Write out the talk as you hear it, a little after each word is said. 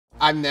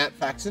I'm Nat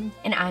Faxon.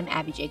 And I'm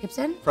Abbi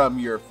Jacobson. From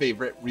your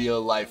favorite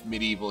real-life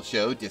medieval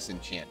show,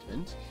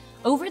 Disenchantment.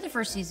 Over the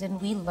first season,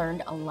 we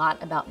learned a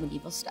lot about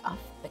medieval stuff,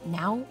 but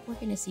now we're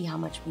going to see how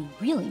much we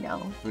really know.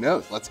 Who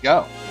knows? Let's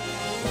go.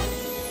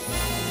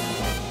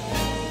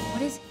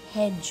 What is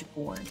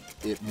hedge-born?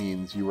 It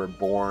means you were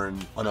born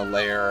on a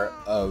layer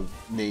of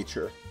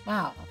nature.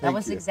 Wow, that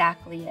was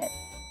exactly it.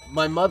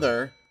 My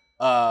mother,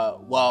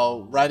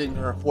 while riding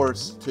her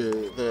horse to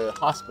the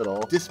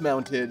hospital,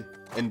 dismounted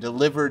and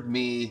delivered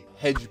me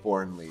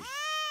hedge-bornly.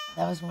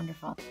 That was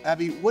wonderful.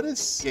 Abby, what does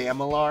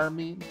scamolar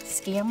mean?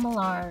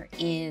 Scamolar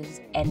is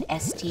an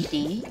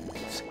STD.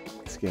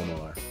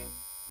 Scamolar.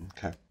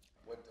 Okay.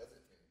 What does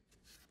it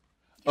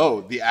mean?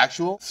 Oh, the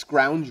actual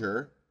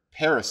scrounger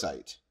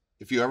parasite.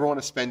 If you ever want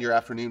to spend your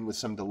afternoon with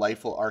some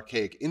delightful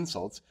archaic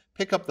insults,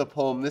 pick up the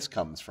poem this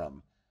comes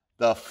from.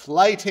 The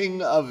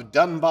Flighting of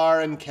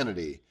Dunbar and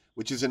Kennedy,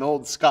 which is in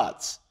Old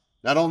Scots.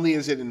 Not only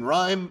is it in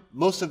rhyme,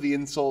 most of the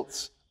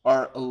insults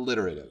are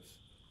alliterative.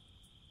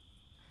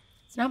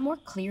 It's not more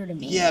clear to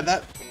me. Yeah,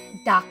 that...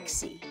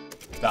 Doxy.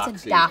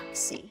 It's a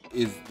doxy.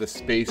 Is the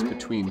space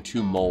between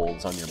two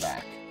moles on your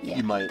back. Yeah.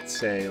 You might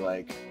say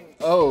like,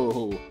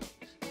 oh,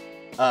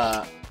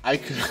 I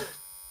could...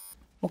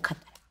 We'll cut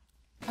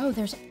that out. Oh,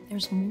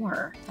 there's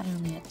more. I thought I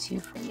only had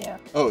two for you.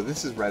 Oh,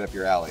 this is right up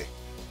your alley.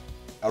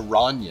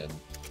 Iranian.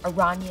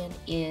 Iranian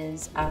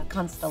is a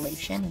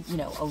constellation. You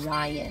know,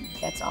 Orion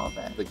gets all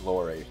the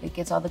glory. It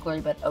gets all the glory,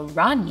 but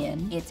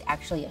Iranian, it's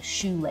actually a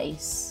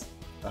shoelace.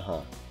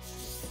 Uh-huh.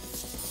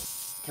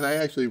 Can I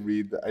actually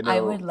read that? I know. I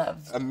would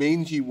love. A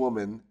mangy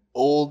woman,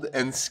 old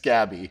and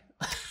scabby.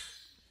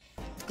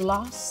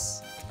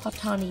 Gloss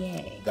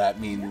cotonnier. That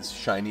means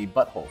shiny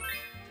butthole.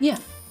 Yeah.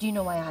 Do you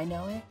know why I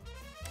know it?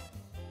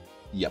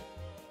 Yep.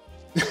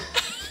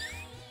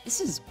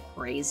 This is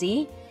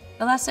crazy.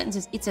 The last sentence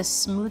is, it's a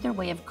smoother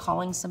way of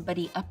calling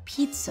somebody a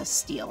pizza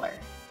stealer.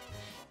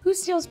 Who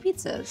steals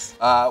pizzas?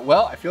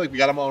 Well, I feel like we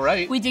got them all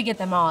right. We did get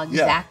them all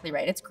exactly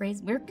right. It's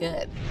crazy. We're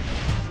good.